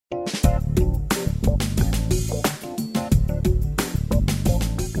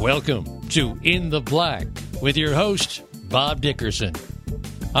Welcome to In the Black with your host, Bob Dickerson.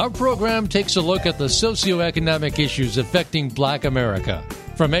 Our program takes a look at the socioeconomic issues affecting Black America.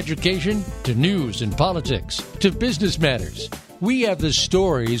 From education to news and politics to business matters, we have the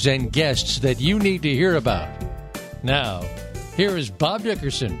stories and guests that you need to hear about. Now, here is Bob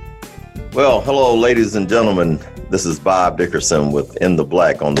Dickerson. Well, hello, ladies and gentlemen. This is Bob Dickerson with In the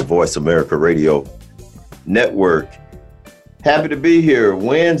Black on the Voice America Radio Network. Happy to be here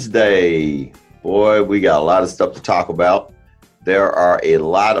Wednesday. Boy, we got a lot of stuff to talk about. There are a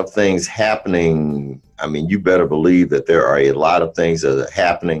lot of things happening. I mean, you better believe that there are a lot of things that are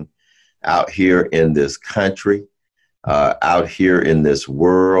happening out here in this country, out here in this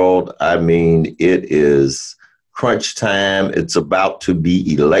world. I mean, it is crunch time. It's about to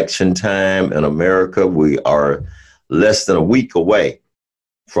be election time in America. We are less than a week away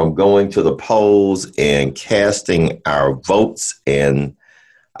from going to the polls and casting our votes. And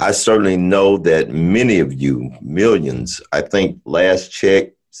I certainly know that many of you, millions, I think last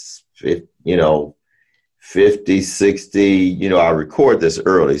check, 50, 60, I record this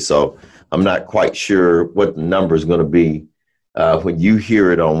early, so I'm not quite sure what the number is going to be when you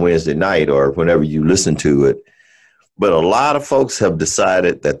hear it on Wednesday night or whenever you listen to it. But a lot of folks have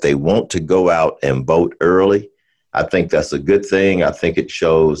decided that they want to go out and vote early. I think that's a good thing. I think it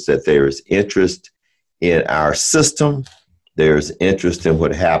shows that there is interest in our system. There's interest in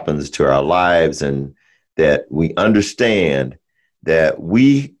what happens to our lives, and that we understand that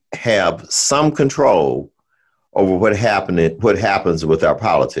we have some control over what happens with our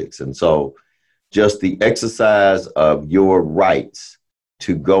politics. And so just the exercise of your rights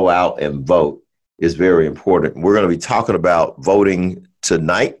to go out and vote is very important. We're going to be talking about voting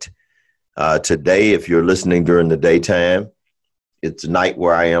tonight. Today, if you're listening during the daytime, it's night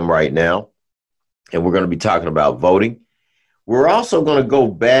where I am right now. And we're going to be talking about voting. We're also going to go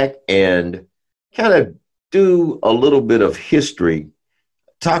back and kind of do a little bit of history,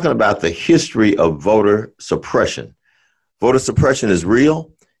 talking about the history of voter suppression. Voter suppression is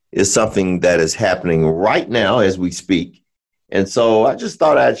real. It's something that is happening right now as we speak. And so I just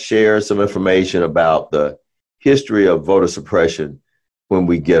thought I'd share some information about the history of voter suppression when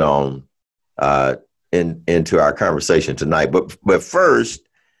we get on into our conversation tonight. But first,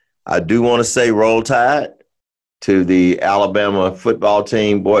 I do want to say roll tide to the Alabama football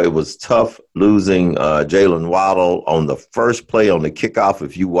team. Boy, it was tough losing Jalen Waddle on the first play on the kickoff.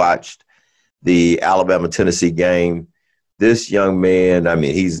 If you watched the Alabama-Tennessee game, this young man, I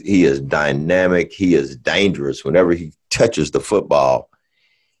mean, he is dynamic. He is dangerous whenever he touches the football.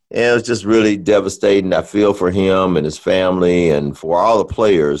 And it was just really devastating. I feel for him and his family and for all the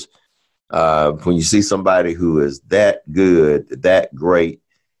players. When you see somebody who is that good, that great,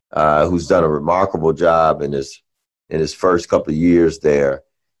 who's done a remarkable job in his first couple of years there.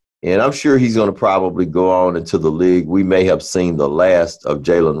 And I'm sure he's going to probably go on into the league. We may have seen the last of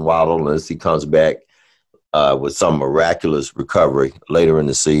Jalen Waddle unless he comes back with some miraculous recovery later in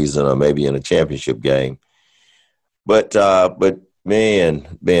the season or maybe in a championship game. But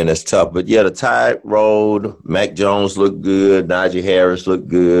man, that's tough. But, yeah, the Tide rolled. Mac Jones looked good. Najee Harris looked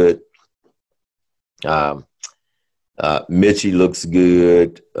good. Mitchie looks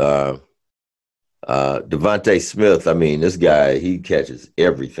good. Devontae Smith, I mean, this guy, he catches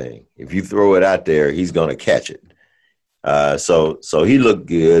everything. If you throw it out there, he's going to catch it. So he looked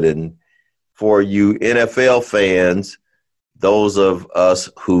good. And for you NFL fans, those of us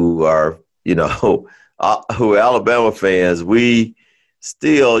who are, who are Alabama fans, we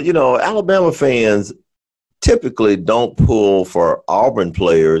still, Alabama fans typically don't pull for Auburn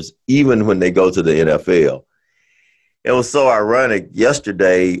players even when they go to the NFL. It was so ironic.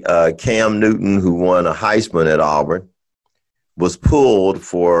 Yesterday, Cam Newton, who won a Heisman at Auburn, was pulled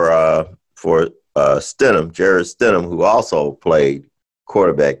for Stidham, Jarrett Stidham, who also played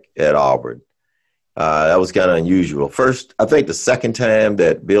quarterback at Auburn. That was kind of unusual. First, I think the second time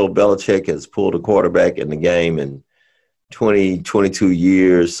that Bill Belichick has pulled a quarterback in the game in 22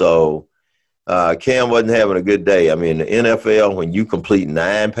 years. So Cam wasn't having a good day. I mean, the NFL, when you complete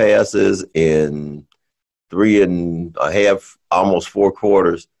 9 passes in 3.5, almost 4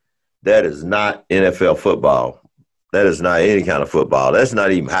 quarters, that is not NFL football. That is not any kind of football. That's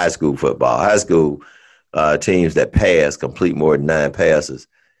not even high school football. High school teams that pass complete more than 9 passes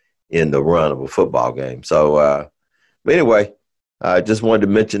in the run of a football game. So, but anyway, I just wanted to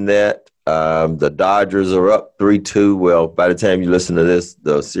mention that. The Dodgers are up 3-2. Well, by the time you listen to this,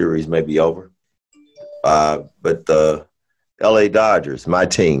 the series may be over. But the LA Dodgers, my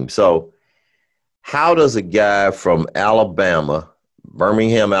team. So how does a guy from Alabama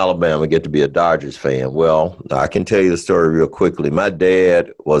Birmingham, Alabama, get to be a Dodgers fan. Well, I can tell you the story real quickly. My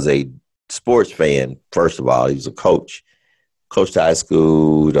dad was a sports fan. First of all, he was a coach, coached high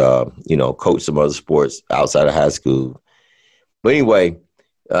school, coached some other sports outside of high school. But anyway,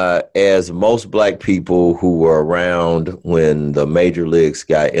 as most black people who were around when the major leagues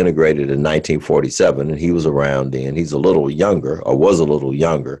got integrated in 1947, and he was around then, he's a little younger, or was a little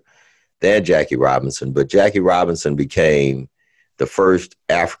younger than Jackie Robinson, but Jackie Robinson became the first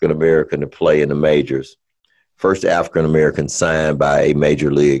African-American to play in the majors, first African-American signed by a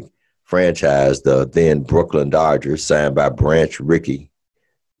major league franchise, the then Brooklyn Dodgers, signed by Branch Rickey.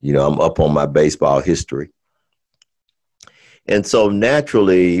 You know, I'm up on my baseball history. And so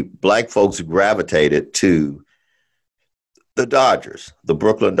naturally, black folks gravitated to the Dodgers, the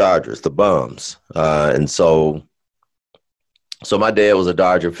Brooklyn Dodgers, the Bums. And so my dad was a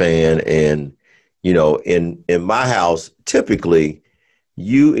Dodger fan. And, you know, in my house, typically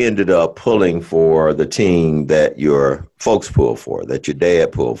you ended up pulling for the team that your folks pulled for, that your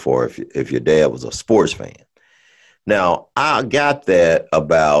dad pulled for, if your dad was a sports fan. Now, I got that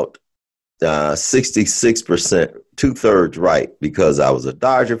about 66%, 2/3 right, because I was a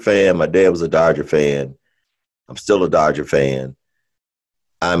Dodger fan. My dad was a Dodger fan. I'm still a Dodger fan.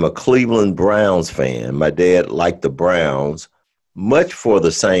 I'm a Cleveland Browns fan. My dad liked the Browns, much for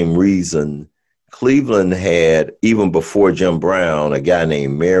the same reason. Cleveland had, even before Jim Brown, a guy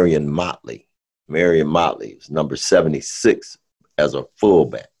named Marion Motley. Marion Motley was number 76 as a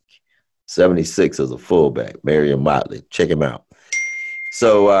fullback. 76 as a fullback, Marion Motley. Check him out.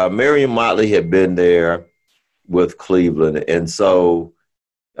 So Marion Motley had been there with Cleveland. And so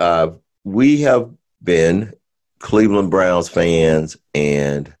we have been Cleveland Browns fans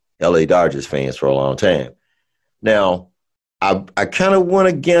and LA Dodgers fans for a long time. Now, I kind of went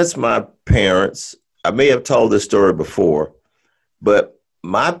against my parents. I may have told this story before, but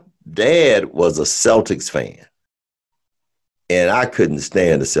my dad was a Celtics fan. And I couldn't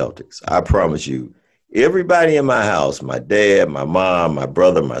stand the Celtics. I promise you. Everybody in my house, my dad, my mom, my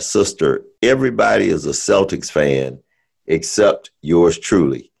brother, my sister, everybody is a Celtics fan except yours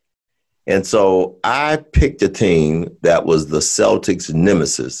truly. And so I picked a team that was the Celtics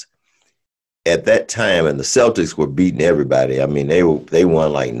nemesis at that time, and the Celtics were beating everybody. I mean, they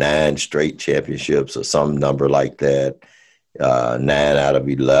won like 9 straight championships or some number like that, 9 out of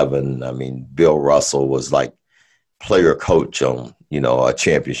 11. I mean, Bill Russell was like player coach on, a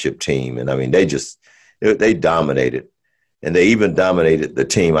championship team. And I mean, they dominated, and they even dominated the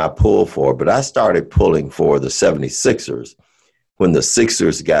team I pulled for. But I started pulling for the 76ers when the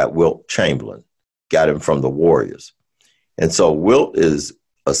Sixers got Wilt Chamberlain, got him from the Warriors. And so Wilt is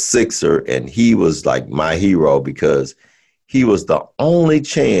a Sixer, and he was like my hero because he was the only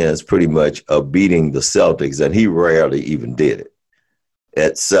chance pretty much of beating the Celtics, and he rarely even did it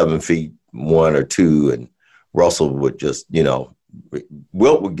at 7'1" or 2. And Russell would just,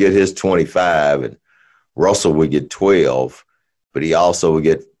 Wilt would get his 25 and Russell would get 12, but he also would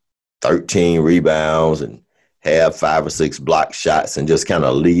get 13 rebounds and have 5 or 6 block shots and just kind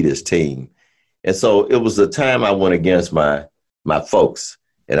of lead his team. And so it was the time I went against my folks,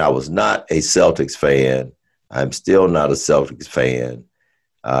 and I was not a Celtics fan. I'm still not a Celtics fan.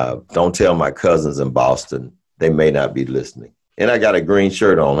 Don't tell my cousins in Boston. They may not be listening. And I got a green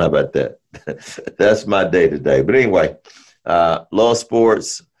shirt on. How about that? That's my day today. But anyway, love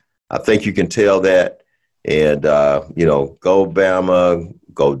sports. I think you can tell that. And, go Bama,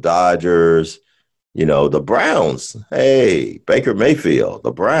 go Dodgers, the Browns. Hey, Baker Mayfield,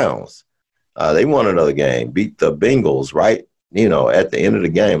 the Browns. They won another game, beat the Bengals, right? At the end of the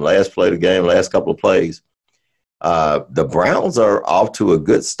game, last play of the game, last couple of plays. The Browns are off to a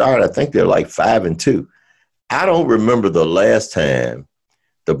good start. I think they're like 5-2. I don't remember the last time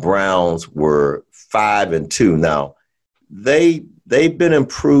the Browns were 5-2. Now, they've been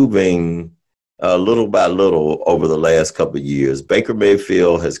improving little by little over the last couple of years. Baker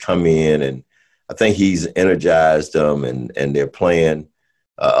Mayfield has come in, and I think he's energized them, and they're playing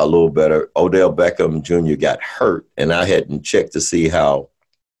a little better. Odell Beckham Jr. got hurt, and I hadn't checked to see how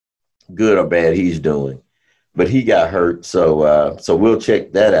good or bad he's doing, but he got hurt, so we'll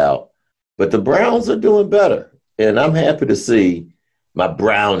check that out. But the Browns are doing better, and I'm happy to see my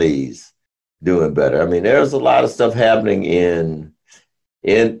Brownies doing better. I mean, there's a lot of stuff happening in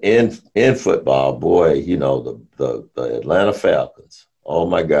football. Boy, the Atlanta Falcons. Oh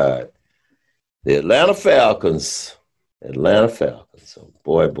my God, the Atlanta Falcons. So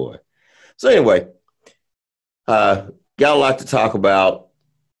boy. So anyway, got a lot to talk about.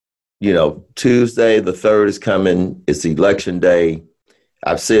 Tuesday the 3rd is coming. It's election day.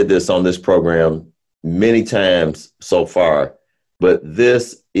 I've said this on this program many times so far. but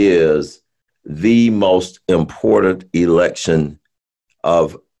this is the most important election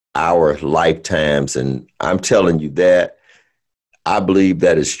of our lifetimes. And I'm telling you that I believe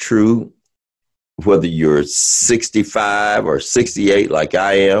that is true, whether you're 65 or 68 like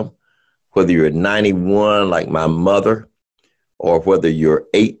I am, whether you're 91 like my mother, or whether you're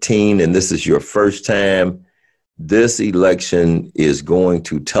 18 and this is your first time. This election is going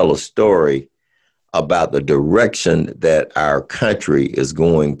to tell a story about the direction that our country is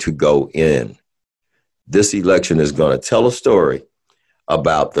going to go in. This election is going to tell a story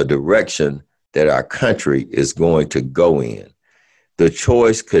about the direction that our country is going to go in. The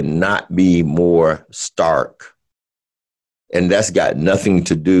choice could not be more stark. And that's got nothing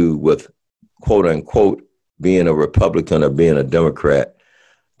to do with, quote unquote, being a Republican or being a Democrat.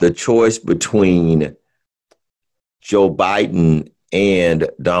 The choice between Joe Biden and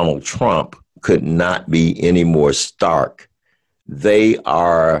Donald Trump could not be any more stark. They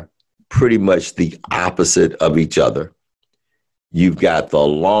are pretty much the opposite of each other. You've got the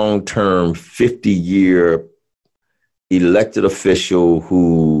long-term 50-year elected official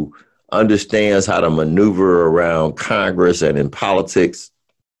who understands how to maneuver around Congress and in politics.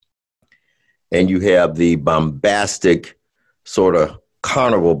 And you have the bombastic sort of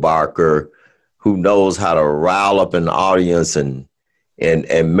carnival barker who knows how to rile up an audience and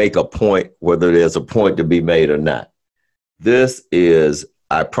make a point, whether there's a point to be made or not. This is,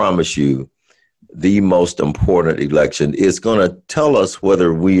 I promise you, the most important election. It's going to tell us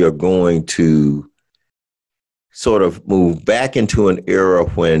whether we are going to sort of move back into an era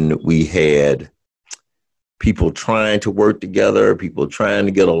when we had people trying to work together, people trying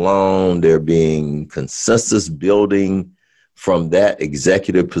to get along, there being consensus building from that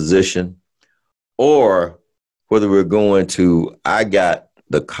executive position, or whether we're going to, I got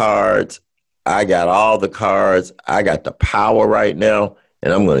the cards, I got all the cards, I got the power right now,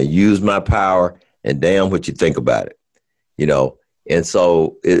 and I'm going to use my power, and damn what you think about it, you know? And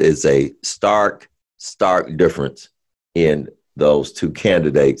so it is a stark difference in those two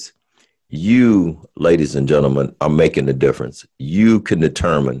candidates. You, ladies and gentlemen, are making the difference. You can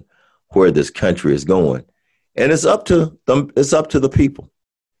determine where this country is going. And it's up to them. It's up to the people.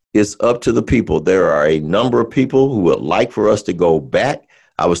 It's up to the people. There are a number of people who would like for us to go back.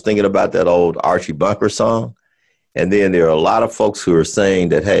 I was thinking about that old Archie Bunker song. And then there are a lot of folks who are saying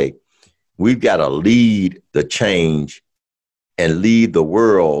that, hey, we've got to lead the change and lead the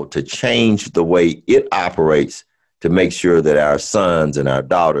world to change the way it operates to make sure that our sons and our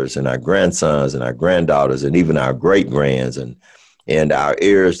daughters and our grandsons and our granddaughters and even our great-grands and our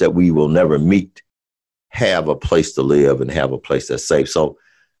heirs that we will never meet have a place to live and have a place that's safe. So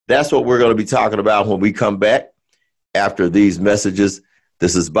that's what we're going to be talking about when we come back after these messages.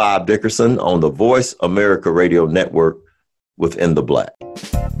 This is Bob Dickerson on the Voice America Radio Network with In the Black.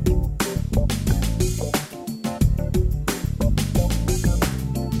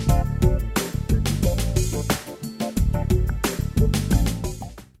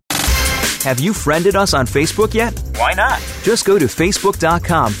 Have you friended us on Facebook yet? Why not? Just go to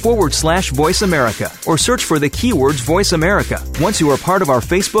facebook.com/Voice America or search for the keywords Voice America. Once you are part of our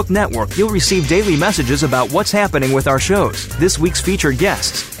Facebook network, you'll receive daily messages about what's happening with our shows, this week's featured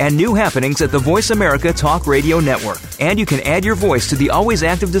guests, and new happenings at the Voice America Talk Radio Network. And you can add your voice to the always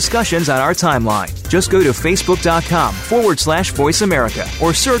active discussions on our timeline. Just go to facebook.com/Voice America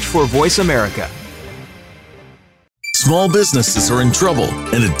or search for Voice America. Small businesses are in trouble,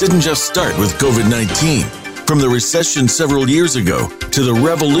 and it didn't just start with COVID-19. From the recession several years ago to the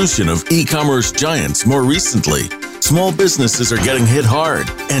revolution of e-commerce giants more recently, small businesses are getting hit hard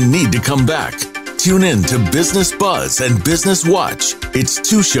and need to come back. Tune in to Business Buzz and Business Watch. It's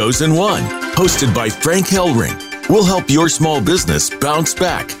 2 shows in one, hosted by Frank Hellring. We'll help your small business bounce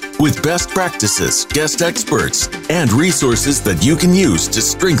back with best practices, guest experts, and resources that you can use to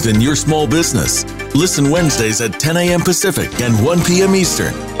strengthen your small business. Listen Wednesdays at 10 a.m. Pacific and 1 p.m.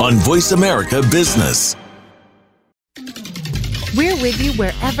 Eastern on Voice America Business. We're with you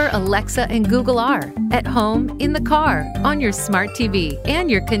wherever Alexa and Google are. At home, in the car, on your smart TV, and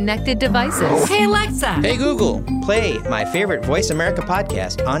your connected devices. Hey, Alexa. Hey, Google. Play my favorite Voice America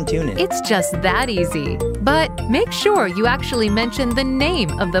podcast on TuneIn. It's just that easy. But make sure you actually mention the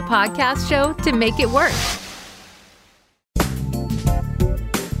name of the podcast show to make it work.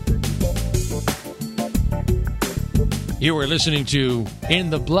 You are listening to In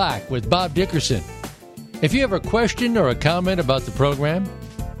the Black with Bob Dickerson. If you have a question or a comment about the program,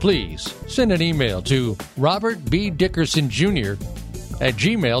 please send an email to Robert B. Dickerson Jr. at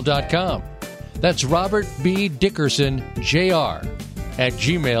gmail.com. That's Robert B. Dickerson Jr. at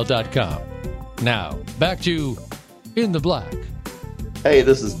gmail.com. Now, back to In the Black Hey,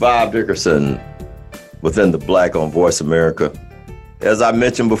 this is Bob Dickerson within the Black on Voice America. As I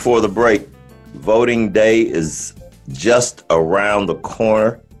mentioned before the break, voting day is just around the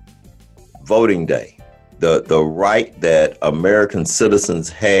corner. Voting day, the right that American citizens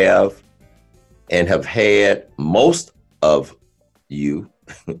have and have had, most of you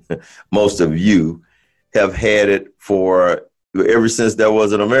have had it for ever since there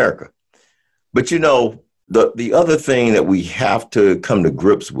was an America. But you know, the other thing that we have to come to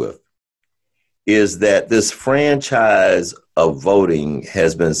grips with is that this franchise of voting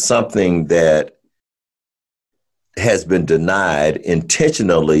has been something that has been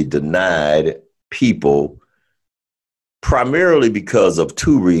intentionally denied people, primarily because of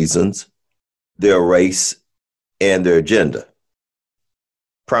two reasons: their race and their agenda.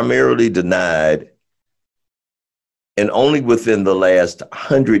 Primarily denied, and only within the last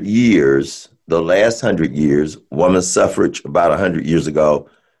 100 years, women's suffrage about 100 years ago,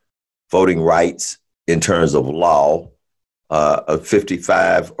 voting rights in terms of law of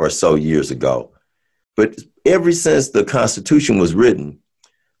 55 or so years ago. But ever since the Constitution was written,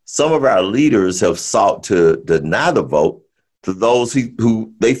 some of our leaders have sought to deny the vote to those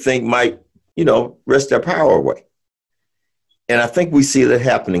who they think might, wrest their power away. And I think we see that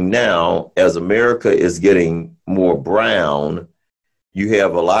happening now as America is getting more brown. You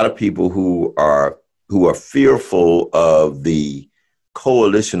have a lot of people who are fearful of the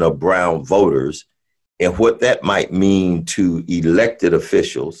coalition of brown voters and what that might mean to elected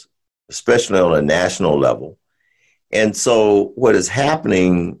officials, especially on a national level. And so what is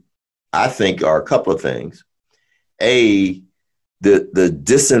happening, I think, are a couple of things. A, the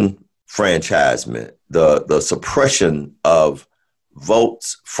disenfranchisement, the suppression of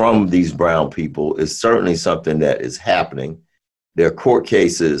votes from these brown people is certainly something that is happening. There are court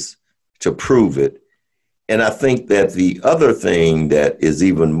cases to prove it. And I think that the other thing that is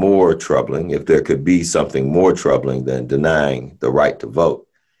even more troubling, if there could be something more troubling than denying the right to vote,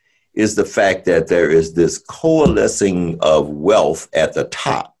 is the fact that there is this coalescing of wealth at the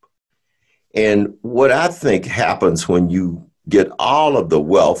top. And what I think happens when you get all of the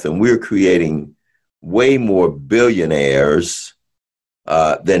wealth, and we're creating way more billionaires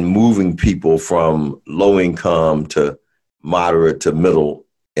than moving people from low income to moderate to middle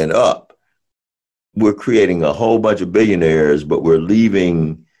and up. We're creating a whole bunch of billionaires, but we're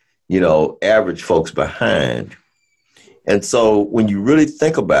leaving, average folks behind. And so when you really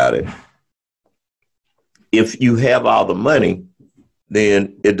think about it, if you have all the money,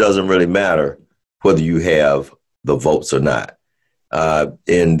 then it doesn't really matter whether you have the votes or not.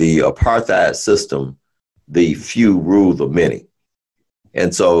 In the apartheid system, the few rule the many.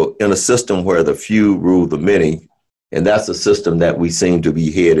 And so in a system where the few rule the many, and that's a system that we seem to be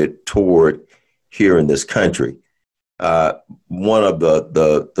headed toward here in this country, one of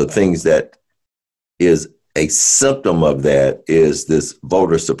the things that is a symptom of that is this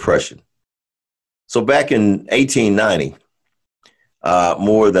voter suppression. So back in 1890,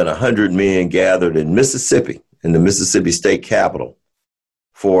 more than 100 men gathered in Mississippi, in the Mississippi state capitol,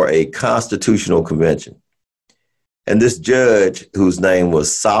 for a constitutional convention. And this judge, whose name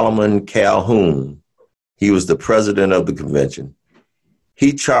was Solomon Calhoun, he was the president of the convention.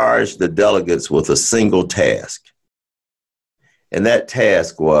 He charged the delegates with a single task. And that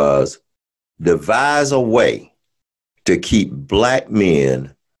task was devise a way to keep black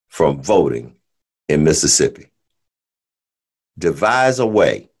men from voting in Mississippi. Devise a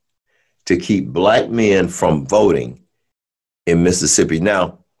way to keep black men from voting in Mississippi.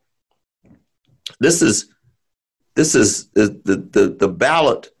 Now, this is the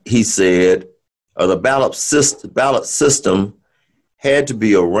ballot, he said, or the ballot system had to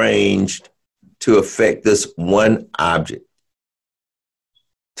be arranged to affect this one object.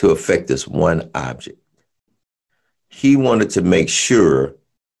 He wanted to make sure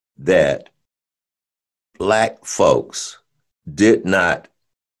that black folks did not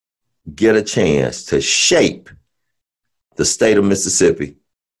get a chance to shape the state of Mississippi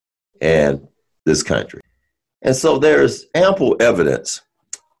and this country. And so there's ample evidence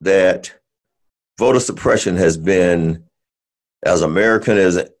that voter suppression has been as American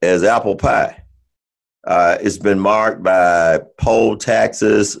as apple pie. It's been marked by poll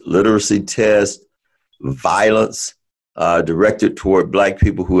taxes, literacy tests, violence directed toward black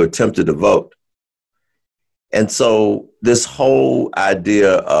people who attempted to vote. And so this whole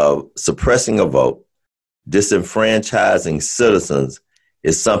idea of suppressing a vote, disenfranchising citizens,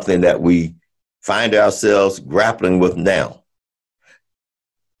 is something that we find ourselves grappling with now.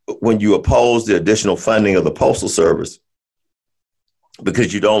 When you oppose the additional funding of the Postal Service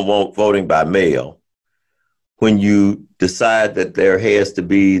because you don't want voting by mail, when you decide that there has to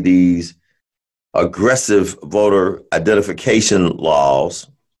be these aggressive voter identification laws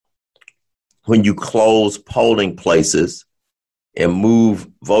when you close polling places and move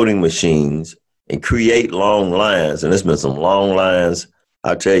voting machines and create long lines. And there's been some long lines.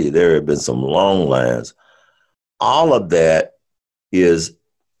 I'll tell you, there have been some long lines. All of that is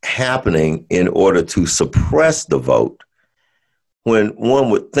happening in order to suppress the vote, when one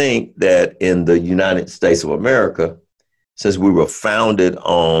would think that in the United States of America, since we were founded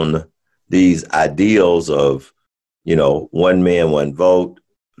on these ideals of, one man, one vote,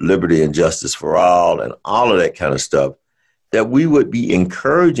 liberty and justice for all, and all of that kind of stuff, that we would be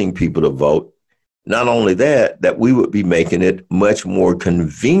encouraging people to vote. Not only that, that we would be making it much more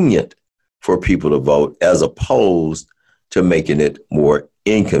convenient for people to vote, as opposed to making it more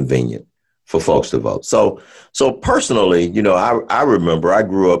inconvenient for folks to vote. So personally, I remember I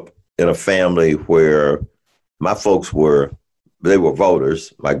grew up in a family where my folks were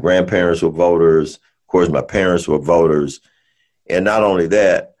voters. My grandparents were voters. Of course, my parents were voters. And not only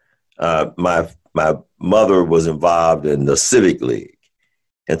that, my mother was involved in the Civic League.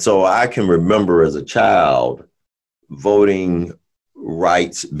 And so I can remember as a child voting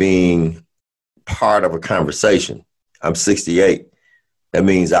rights being part of a conversation. I'm 68. That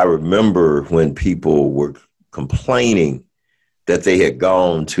means I remember when people were complaining that they had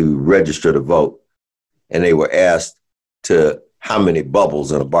gone to register to vote and they were asked to how many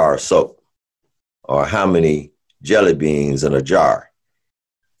bubbles in a bar of soap or how many jelly beans in a jar.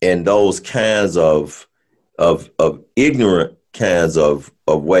 And those kinds of ignorant kinds of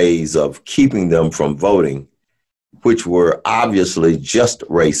ways of keeping them from voting, which were obviously just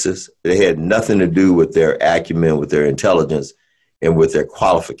racist. They had nothing to do with their acumen, with their intelligence, and with their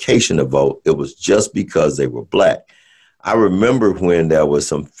qualification to vote. It was just because they were Black. I remember when there was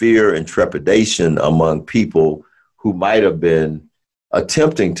some fear and trepidation among people who might have been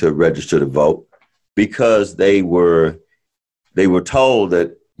attempting to register to vote, because they were told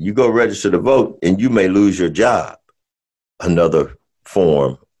that you go register to vote and you may lose your job. Another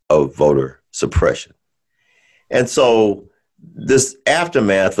form of voter suppression. And so this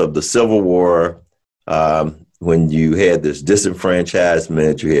aftermath of the Civil War, when you had this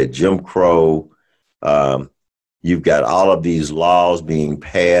disenfranchisement, you had Jim Crow, you've got all of these laws being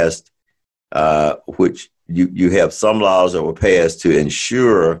passed, which you have some laws that were passed to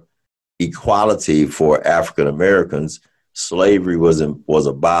ensure equality for African Americans. Slavery was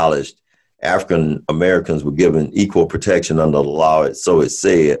abolished. African Americans were given equal protection under the law, so it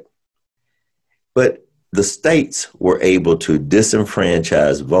said. But the states were able to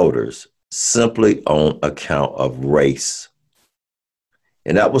disenfranchise voters simply on account of race.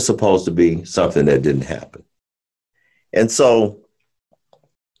 And that was supposed to be something that didn't happen. And so,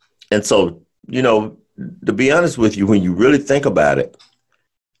 to be honest with you, when you really think about it,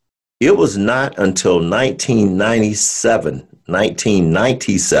 it was not until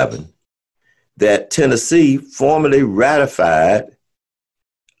 1997, that Tennessee formally ratified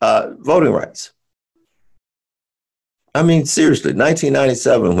voting rights. I mean, seriously,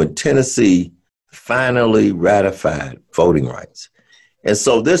 1997, when Tennessee finally ratified voting rights. And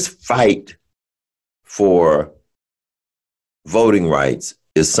so this fight for voting rights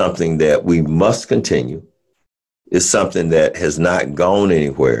is something that we must continue. It's something that has not gone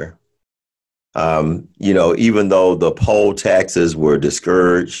anywhere. Even though the poll taxes were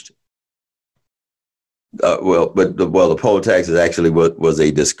discouraged, the poll taxes actually was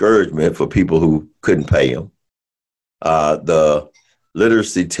a discouragement for people who couldn't pay them. The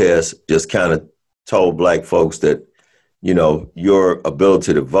literacy test just kind of told Black folks that, your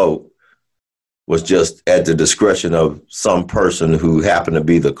ability to vote was just at the discretion of some person who happened to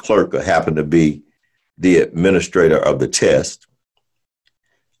be the clerk or happened to be the administrator of the test.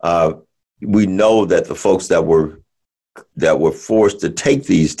 We know that the folks that were forced to take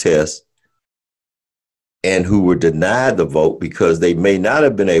these tests and who were denied the vote because they may not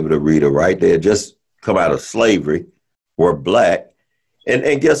have been able to read or write, they had just come out of slavery, were Black.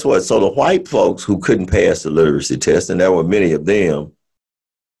 And guess what? So the white folks who couldn't pass the literacy test, and there were many of them,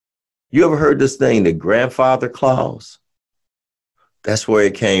 you ever heard this thing, the grandfather clause? That's where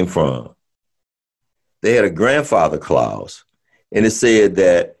it came from. They had a grandfather clause, and it said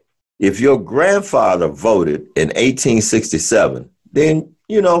that if your grandfather voted in 1867, then,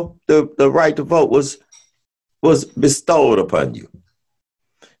 the right to vote was bestowed upon you.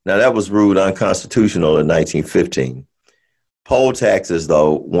 Now, that was ruled unconstitutional in 1915. Poll taxes,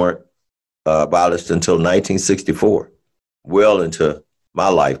 though, weren't abolished until 1964, well into my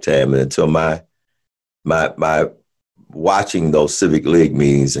lifetime and until my watching those Civic League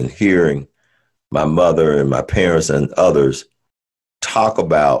meetings and hearing my mother and my parents and others talk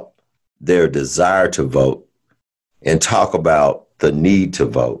about their desire to vote and talk about the need to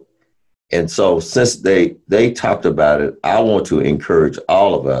vote. And so since they talked about it, I want to encourage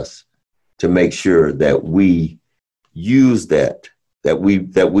all of us to make sure that we use that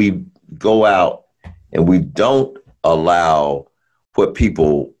we go out and we don't allow what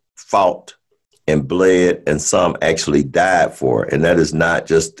people fought and bled and some actually died for. And that is not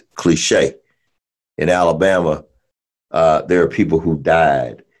just cliche. In Alabama, there are people who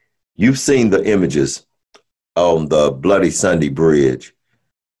died. You've seen the images on the Bloody Sunday Bridge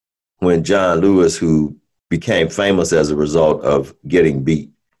when John Lewis, who became famous as a result of getting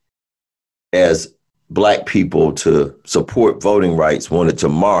beat, as Black people to support voting rights wanted to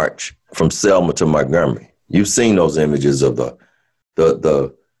march from Selma to Montgomery. You've seen those images of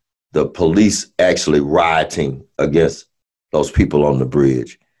the police actually rioting against those people on the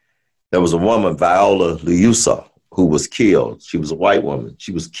bridge. There was a woman, Viola Liusa, who was killed. She was a white woman.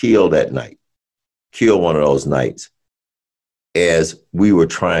 She was killed that night, killed one of those nights, as we were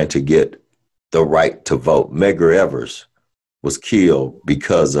trying to get the right to vote. Medgar Evers was killed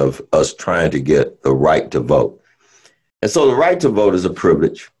because of us trying to get the right to vote. And so the right to vote is a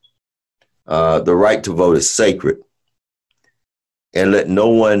privilege. The right to vote is sacred. And let no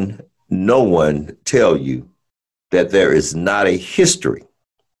one tell you that there is not a history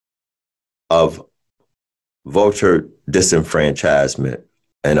of voter disenfranchisement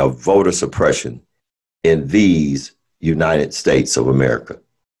and of voter suppression in these United States of America.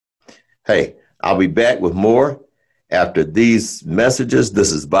 Hey, I'll be back with more after these messages.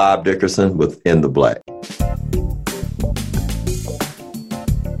 This is Bob Dickerson with In the Black.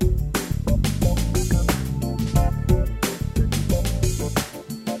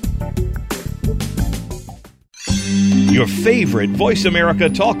 Your favorite Voice America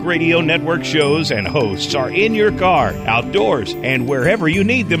Talk Radio Network shows and hosts are in your car, outdoors, and wherever you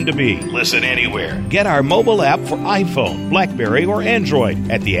need them to be. Listen anywhere. Get our mobile app for iPhone, BlackBerry, or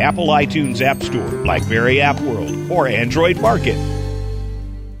Android at the Apple iTunes App Store, BlackBerry App World, or Android Market.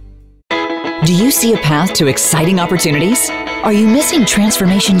 Do you see a path to exciting opportunities? Are you missing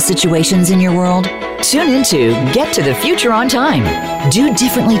transformation situations in your world? Tune into Get to the Future on Time. Do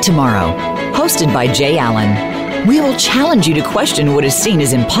Differently Tomorrow. Hosted by Jay Allen. We will challenge you to question what is seen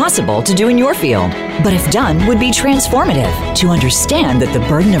as impossible to do in your field, but if done, would be transformative, to understand that the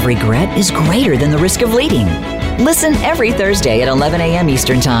burden of regret is greater than the risk of leading. Listen every Thursday at 11 a.m.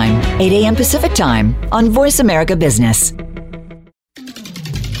 Eastern Time, 8 a.m. Pacific Time on Voice America Business.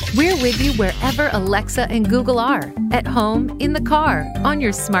 We're with you wherever Alexa and Google are. At home, in the car, on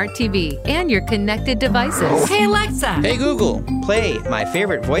your smart TV, and your connected devices. Hey, Alexa. Hey, Google. Play my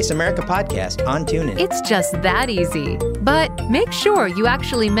favorite Voice America podcast on TuneIn. It's just that easy. But make sure you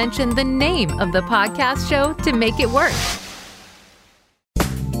actually mention the name of the podcast show to make it work.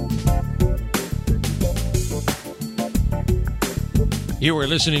 You are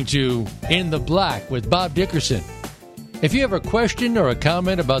listening to In the Black with Bob Dickerson. If you have a question or a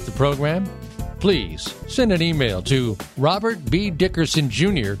comment about the program, please send an email to Robert B. Dickerson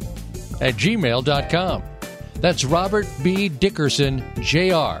Jr. at gmail.com. That's Robert B. Dickerson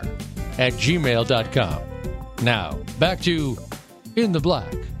Jr. at gmail.com. Now, back to In the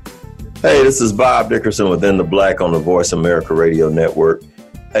Black. Hey, this is Bob Dickerson with In the Black on the Voice America Radio Network.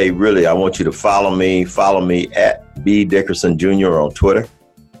 Hey, really, I want you to follow me. Follow me at B. Dickerson Jr. on Twitter.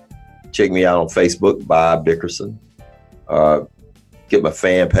 Check me out on Facebook, Bob Dickerson. Get my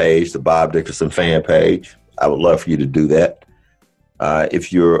fan page, the Bob Dickerson fan page. I would love for you to do that.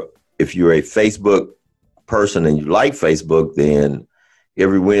 If you're a Facebook person and you like Facebook, then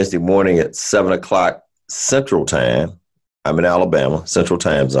every Wednesday morning at 7 o'clock Central Time, I'm in Alabama, Central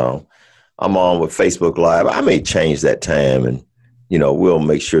Time Zone. I'm on with Facebook Live. I may change that time, and we'll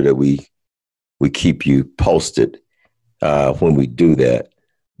make sure that we keep you posted when we do that.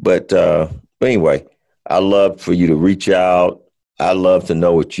 But anyway, I love for you to reach out. I love to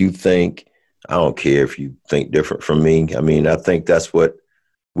know what you think. I don't care if you think different from me. I mean, I think that's what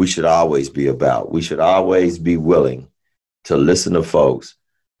we should always be about. We should always be willing to listen to folks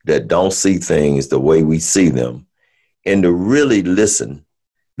that don't see things the way we see them, and to really listen,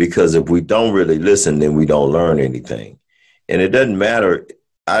 because if we don't really listen, then we don't learn anything. And it doesn't matter.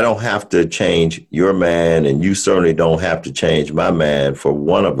 I don't have to change your mind, and you certainly don't have to change my mind for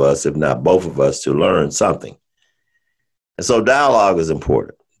one of us, if not both of us, to learn something. And so dialogue is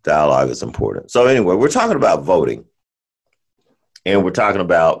important. Dialogue is important. So anyway, we're talking about voting, and we're talking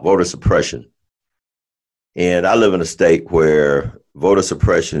about voter suppression. And I live in a state where voter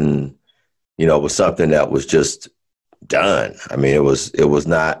suppression, was something that was just done. I mean, it was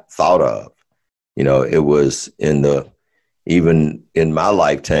not thought of. It was even in my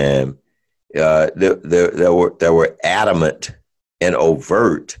lifetime, there were adamant and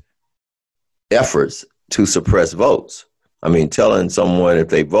overt efforts to suppress votes. I mean, telling someone if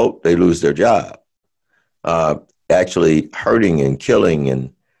they vote, they lose their job. Actually hurting and killing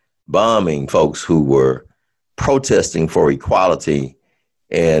and bombing folks who were protesting for equality.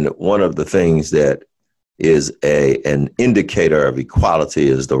 And one of the things that is an indicator of equality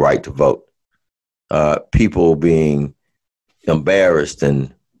is the right to vote. People being embarrassed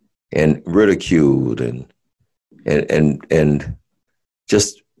and ridiculed and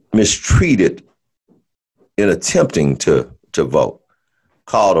just mistreated in attempting to vote.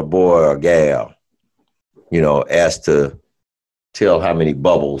 Called a boy or a gal, asked to tell how many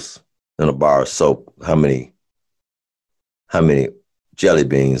bubbles in a bar of soap, how many jelly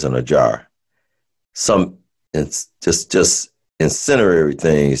beans in a jar. Some just incendiary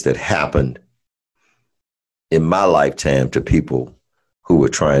things that happened in my lifetime to people who were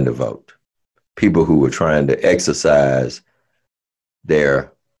trying to vote, people who were trying to exercise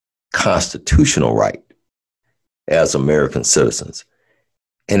their constitutional right as American citizens.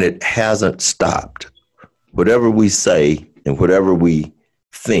 And it hasn't stopped. Whatever we say and whatever we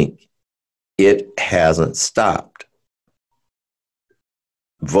think, it hasn't stopped.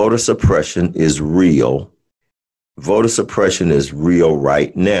 Voter suppression is real. Voter suppression is real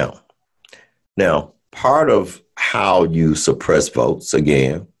right now. Now, part of how you suppress votes,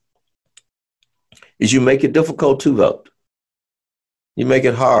 again, is you make it difficult to vote. You make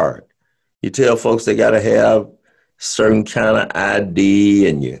it hard. You tell folks they got to have certain kind of ID,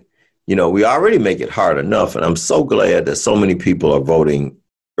 and we already make it hard enough. And I'm so glad that so many people are voting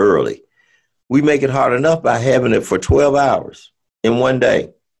early. We make it hard enough by having it for 12 hours in one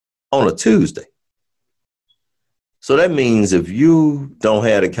day on a Tuesday. So that means if you don't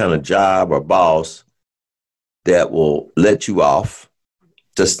have the kind of job or boss that will let you off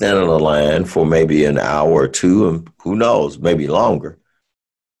to stand in a line for maybe an hour or two, and who knows, maybe longer,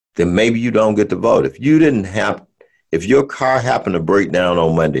 then maybe you don't get to vote. If your car happened to break down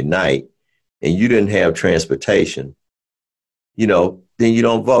on Monday night and you didn't have transportation, then you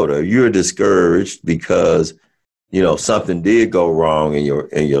don't vote, or you're discouraged because, something did go wrong in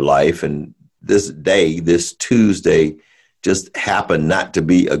your life. And this Tuesday just happened not to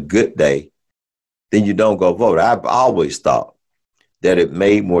be a good day, then you don't go vote. I've always thought that it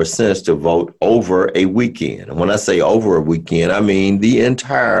made more sense to vote over a weekend. And when I say over a weekend, I mean the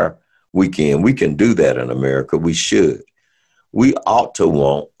entire weekend. We can do that in America. We should. We ought to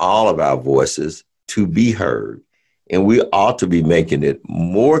want all of our voices to be heard. And we ought to be making it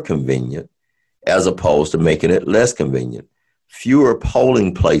more convenient as opposed to making it less convenient. Fewer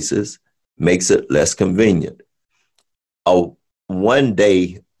polling places makes it less convenient. A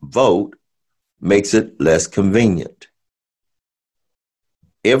one-day vote makes it less convenient.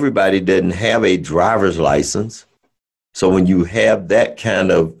 Everybody doesn't have a driver's license. So when you have that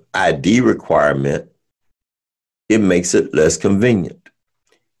kind of ID requirement, it makes it less convenient.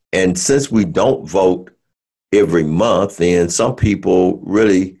 And since we don't vote every month, then some people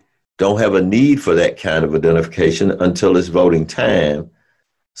really don't have a need for that kind of identification until it's voting time.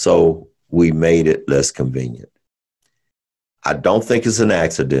 So we made it less convenient. I don't think it's an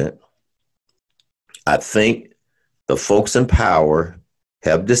accident. I think the folks in power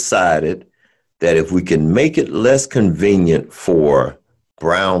have decided that if we can make it less convenient for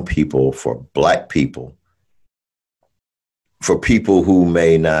brown people, for black people, for people who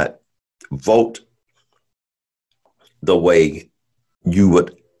may not vote the way you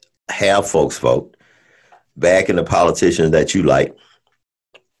would have folks vote, back in the politicians that you like,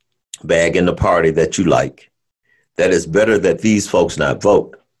 back in the party that you like, that it's better that these folks not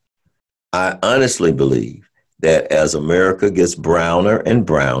vote. I honestly believe that as America gets browner and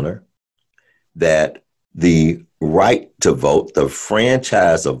browner, that the right to vote, the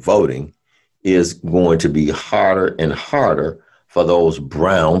franchise of voting, is going to be harder and harder for those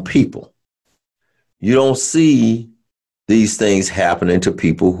brown people. You don't see these things happening to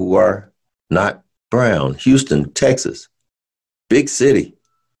people who are not brown. Houston, Texas, big city,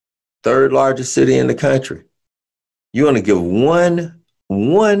 third largest city in the country. You want to give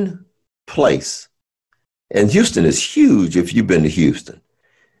one place, and Houston is huge if you've been to Houston.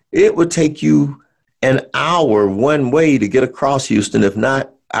 It would take you an hour one way to get across Houston, if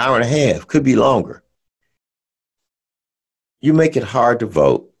not hour and a half, could be longer. You make it hard to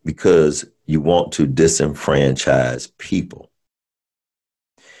vote because you want to disenfranchise people.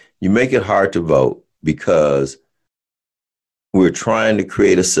 You make it hard to vote because we're trying to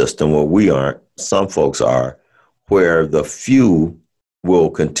create a system where we aren't, some folks are, where the few will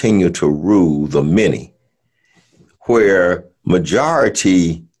continue to rule the many, where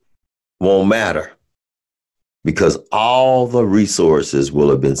majority won't matter because all the resources will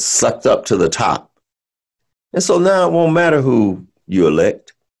have been sucked up to the top. And so now it won't matter who you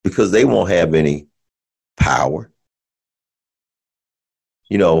elect because they won't have any power.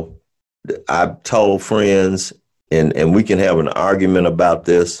 You know, I've told friends, and we can have an argument about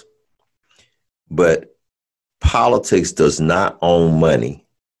this, but politics does not own money.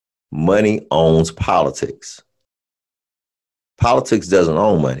 Money owns politics. Politics doesn't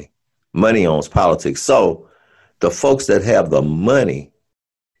own money. Money owns politics. So the folks that have the money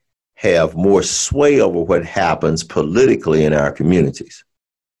have more sway over what happens politically in our communities.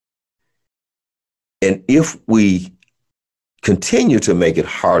 And if we continue to make it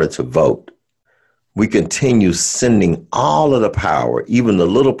harder to vote, we continue sending all of the power, even the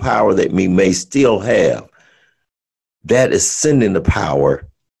little power that we may still have, that is sending the power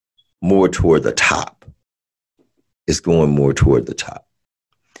more toward the top. It's going more toward the top.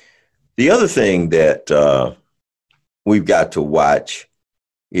 The other thing that we've got to watch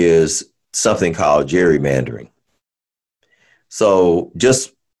is something called gerrymandering. So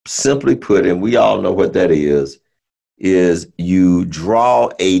just simply put, and we all know what that is you draw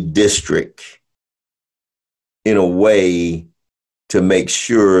a district in a way to make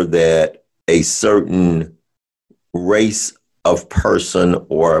sure that a certain race of person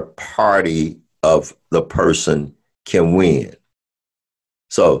or party of the person can win.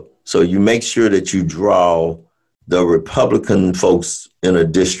 So you make sure that you draw the Republican folks in a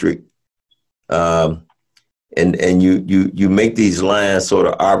district, and you make these lines sort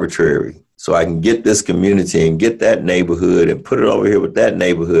of arbitrary. So I can get this community and get that neighborhood and put it over here with that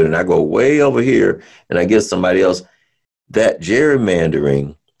neighborhood, and I go way over here and I get somebody else. That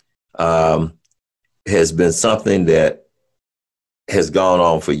gerrymandering has been something that has gone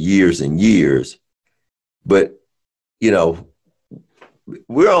on for years and years, but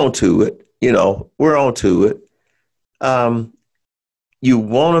we're on to it. We're on to it. You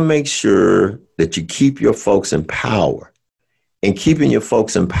want to make sure that you keep your folks in power. And keeping your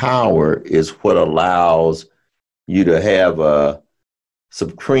folks in power is what allows you to have a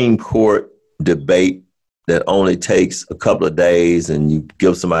Supreme Court debate that only takes a couple of days and you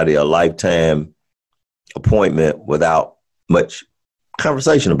give somebody a lifetime appointment without much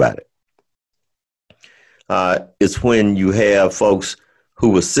conversation about it. It's when you have folks who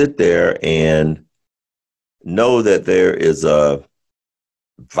will sit there and know that there is a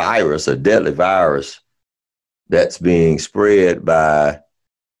virus, a deadly virus, that's being spread by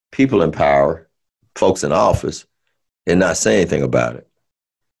people in power, folks in office, and not say anything about it.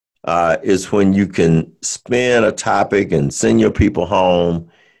 It's when you can spin a topic and send your people home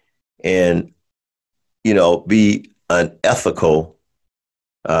and, be unethical,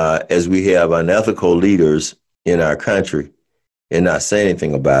 as we have unethical leaders in our country and not say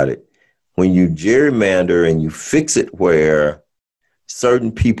anything about it. When you gerrymander and you fix it where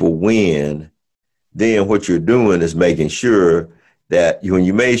certain people win, then what you're doing is making sure that when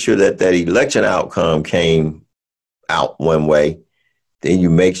you made sure that election outcome came out one way, then you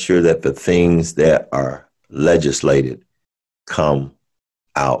make sure that the things that are legislated come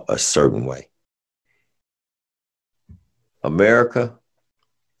out a certain way. America,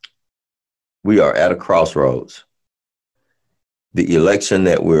 we are at a crossroads. The election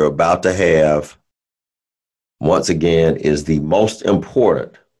that we're about to have, once again, is the most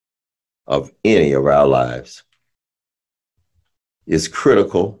important of any of our lives. It's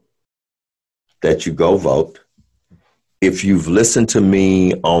critical that you go vote. If you've listened to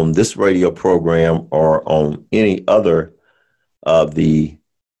me on this radio program or on any other of the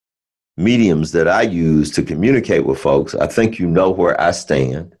mediums that I use to communicate with folks, I think you know where I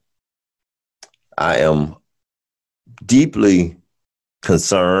stand. I am deeply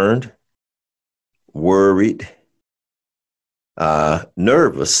concerned, worried,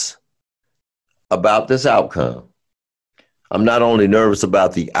 nervous about this outcome. I'm not only nervous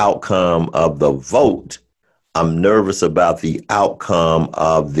about the outcome of the vote, I'm nervous about the outcome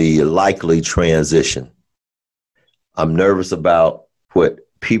of the likely transition. I'm nervous about what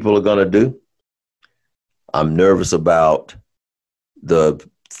people are going to do. I'm nervous about the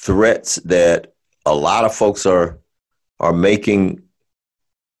threats that a lot of folks are making,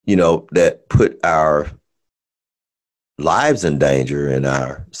 that put our lives in danger and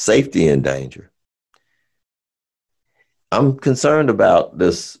our safety in danger. I'm concerned about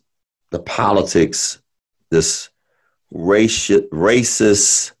the politics, this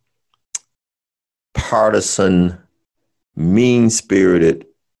racist, partisan, mean-spirited,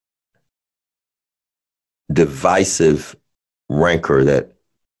 divisive rancor that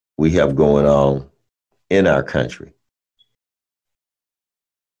we have going on in our country.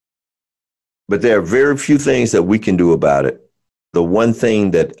 But there are very few things that we can do about it. The one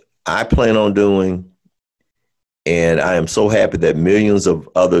thing that I plan on doing, and I am so happy that millions of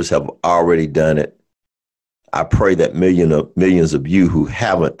others have already done it. I pray that millions of you who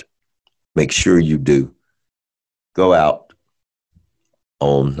haven't, make sure you do. Go out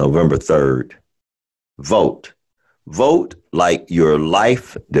on November 3rd. Vote. Vote like your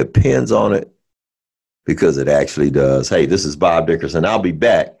life depends on it, because it actually does. Hey, this is Bob Dickerson. I'll be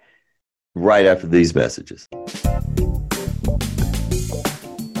back right after these messages.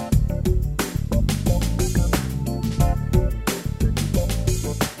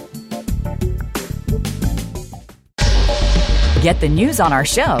 Get the news on our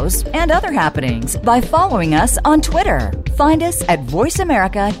shows and other happenings by following us on Twitter. Find us at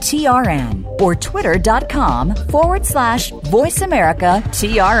VoiceAmericaTRN or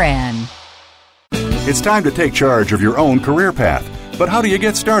twitter.com/VoiceAmericaTRN. It's time to take charge of your own career path. But how do you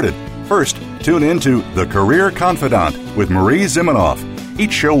get started? First, tune in to The Career Confidant with Marie Zimenoff.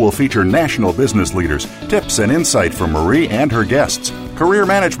 Each show will feature national business leaders, tips and insight from Marie and her guests, career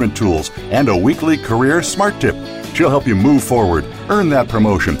management tools, and a weekly career smart tip. She'll help you move forward, earn that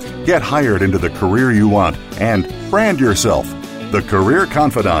promotion, get hired into the career you want, and brand yourself. The Career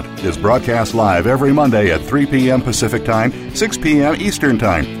Confidant is broadcast live every Monday at 3 p.m. Pacific Time, 6 p.m. Eastern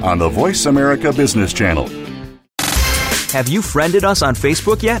Time on the Voice America Business Channel. Have you friended us on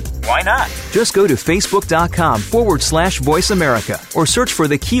Facebook yet? Why not? Just go to facebook.com/Voice America or search for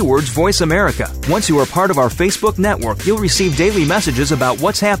the keywords Voice America. Once you are part of our Facebook network, you'll receive daily messages about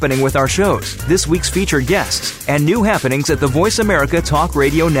what's happening with our shows, this week's featured guests, and new happenings at the Voice America Talk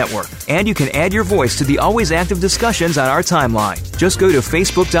Radio Network. And you can add your voice to the always active discussions on our timeline. Just go to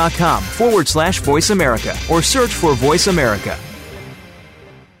facebook.com/Voice America or search for Voice America.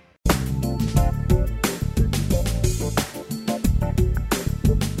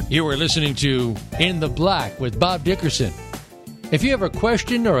 You are listening to In the Black with Bob Dickerson. If you have a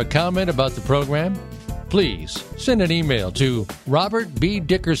question or a comment about the program, please send an email to Robert B.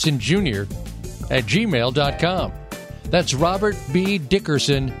 Dickerson Jr. at gmail.com. That's Robert B.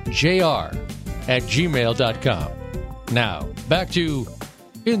 Dickerson Jr. at gmail.com. Now, back to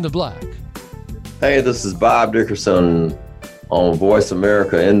In the Black. Hey, this is Bob Dickerson on Voice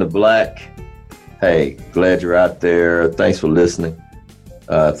America In the Black. Hey, glad you're out there. Thanks for listening.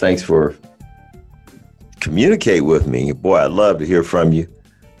 Thanks for communicate with me. Boy, I'd love to hear from you.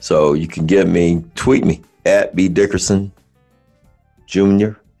 So you can tweet me at B Dickerson Jr.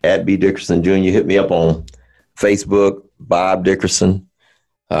 at B Dickerson Jr. Hit me up on Facebook, Bob Dickerson.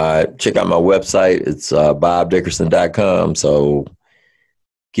 Check out my website. It's bobdickerson.com. So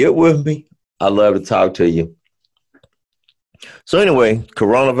get with me. I love to talk to you. So anyway,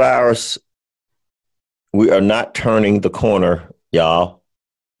 coronavirus, we are not turning the corner, y'all.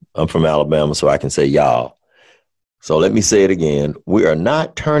 I'm from Alabama, so I can say y'all. So let me say it again. We are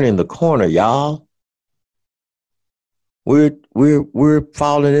not turning the corner, y'all. We're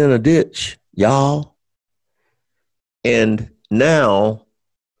falling in a ditch, y'all. And now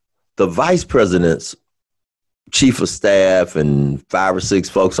the vice president's chief of staff and 5 or 6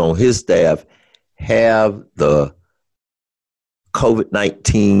 folks on his staff have the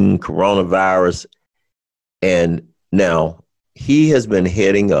COVID-19 coronavirus. And now he has been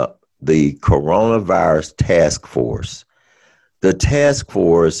heading up the coronavirus task force. The task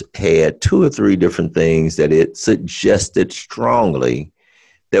force had 2 or 3 different things that it suggested strongly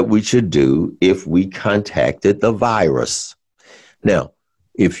that we should do if we contacted the virus. Now,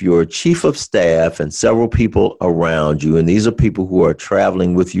 if your chief of staff and several people around you, and these are people who are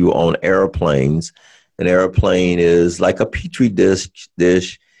traveling with you on airplanes, an airplane is like a petri dish.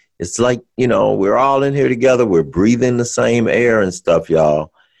 It's like, we're all in here together. We're breathing the same air and stuff,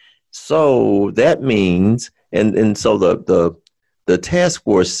 y'all. So that means, and so the task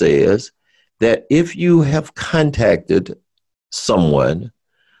force says that if you have contacted someone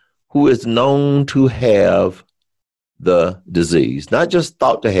who is known to have the disease, not just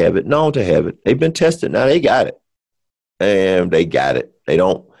thought to have it, known to have it, they've been tested. Now they got it. And they got it. They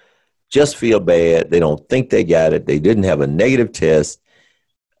don't just feel bad. They don't think they got it. They didn't have a negative test.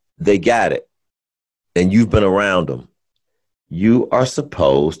 They got it, and you've been around them. You are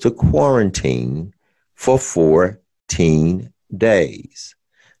supposed to quarantine for 14 days.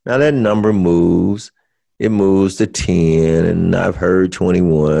 Now that number moves. It moves to 10, and I've heard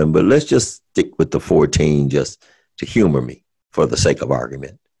 21, but let's just stick with the 14 just to humor me for the sake of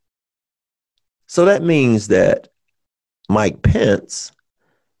argument. So that means that Mike Pence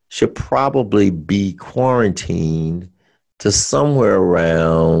should probably be quarantined to somewhere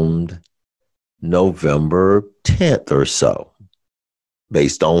around November 10th or so,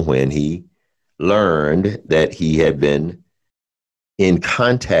 based on when he learned that he had been in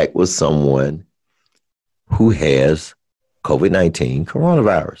contact with someone who has COVID-19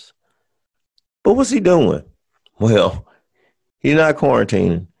 coronavirus. But what's he doing? Well, he's not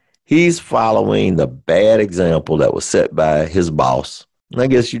quarantining. He's following the bad example that was set by his boss. And I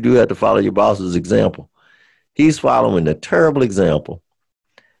guess you do have to follow your boss's example. He's following the terrible example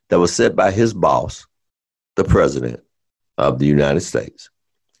that was set by his boss, the president of the United States,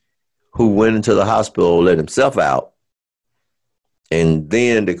 who went into the hospital, let himself out, and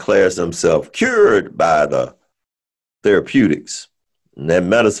then declares himself cured by the therapeutics and that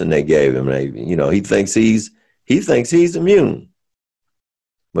medicine they gave him. He thinks he's immune.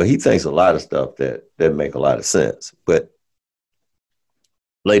 But he thinks a lot of stuff that make a lot of sense. But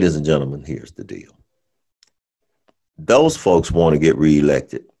ladies and gentlemen, here's the deal. Those folks want to get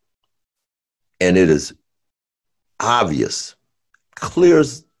reelected. And it is obvious, clear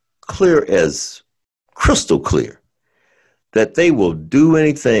as crystal clear, that they will do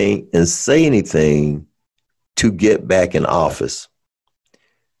anything and say anything to get back in office.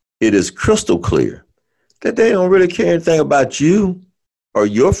 It is crystal clear that they don't really care anything about you or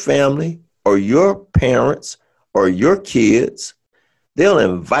your family or your parents or your kids. They'll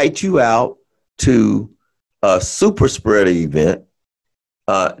invite you out to a super spreader event,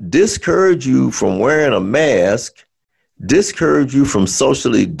 discourage you from wearing a mask, discourage you from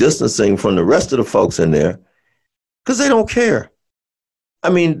socially distancing from the rest of the folks in there, because they don't care. I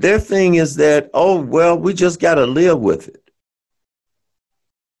mean, their thing is that, we just got to live with it.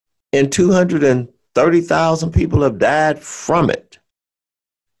 And 230,000 people have died from it.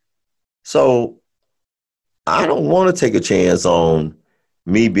 So I don't want to take a chance on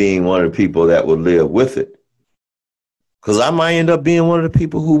me being one of the people that would live with it, because I might end up being one of the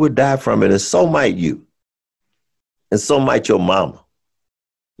people who would die from it, and so might you. And so might your mama,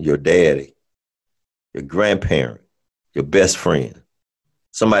 your daddy, your grandparent, your best friend,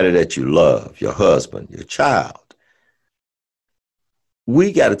 somebody that you love, your husband, your child.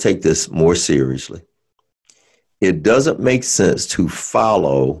 We got to take this more seriously. It doesn't make sense to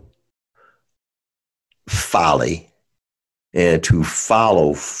follow folly and to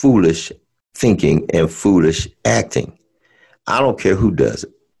follow foolish thinking and foolish acting. I don't care who does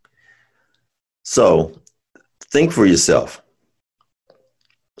it. So think for yourself.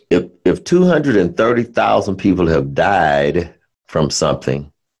 If 230,000 people have died from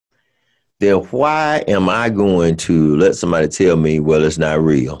something, then why am I going to let somebody tell me, well, it's not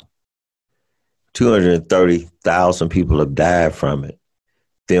real? 230,000 people have died from it.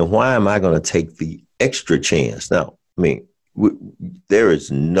 Then why am I going to take the extra chance? Now, I mean, there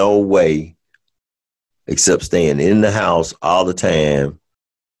is no way except staying in the house all the time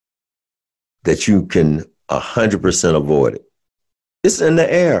that you can 100% avoid it. It's in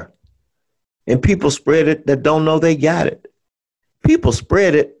the air. And people spread it that don't know they got it. People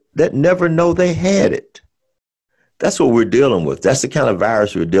spread it that never know they had it. That's what we're dealing with. That's the kind of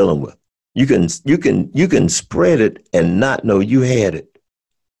virus we're dealing with. You can spread it and not know you had it.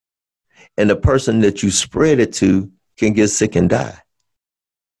 And the person that you spread it to can get sick and die.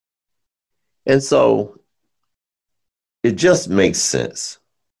 And so it just makes sense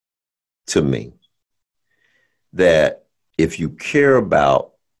to me that if you care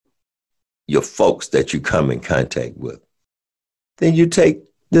about your folks that you come in contact with, then you take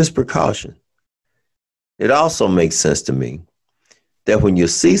this precaution. It also makes sense to me that when you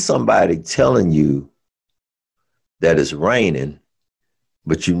see somebody telling you that it's raining,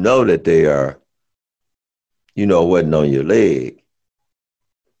 but you know that they are, wasn't on your leg,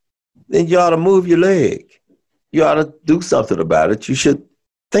 then you ought to move your leg. You ought to do something about it. You should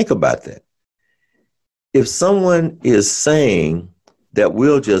think about that. If someone is saying that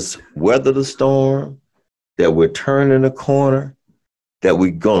we'll just weather the storm, that we're turning a corner, that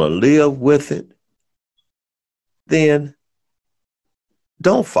we're going to live with it, then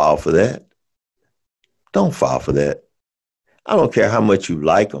don't fall for that. Don't fall for that. I don't care how much you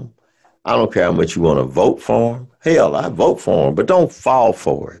like them. I don't care how much you want to vote for them. Hell, I vote for them, but don't fall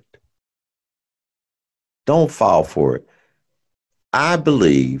for it. Don't fall for it. I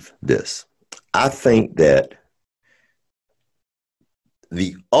believe this. I think that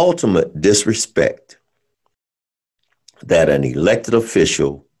the ultimate disrespect that an elected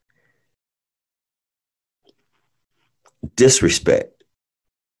official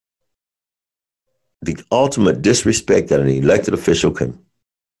the ultimate disrespect that an elected official can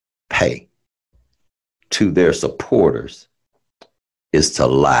pay to their supporters is to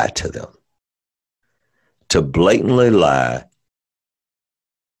lie to them. to blatantly lie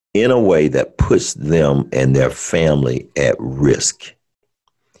in a way that puts them and their family at risk.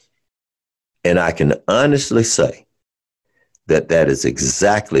 And I can honestly say that that is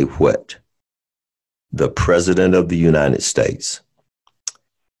exactly what the President of the United States,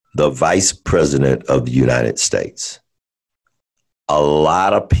 the Vice President of the United States, a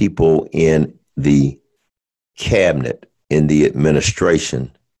lot of people in the cabinet, in the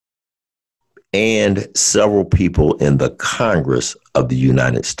administration, and several people in the Congress of the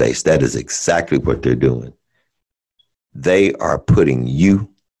United States. That is exactly what they're doing. They are putting you,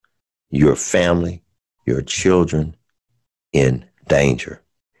 your family, your children in danger.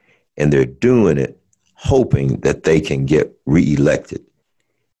 And they're doing it hoping that they can get reelected.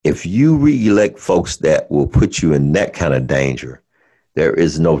 If you reelect folks that will put you in that kind of danger, there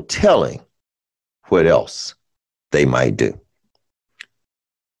is no telling what else they might do.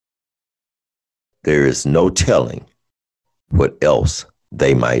 There is no telling what else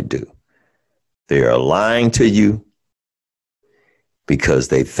they might do. They are lying to you because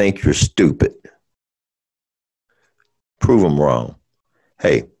they think you're stupid. Prove them wrong.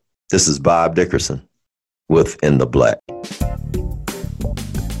 Hey, this is Bob Dickerson with In the Black.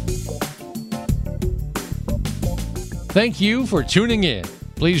 Thank you for tuning in.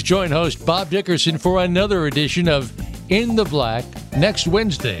 Please join host Bob Dickerson for another edition of In the Black next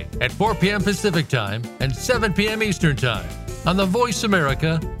Wednesday at 4 p.m. Pacific Time and 7 p.m. Eastern Time on the Voice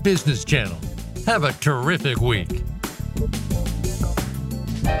America Business Channel. Have a terrific week.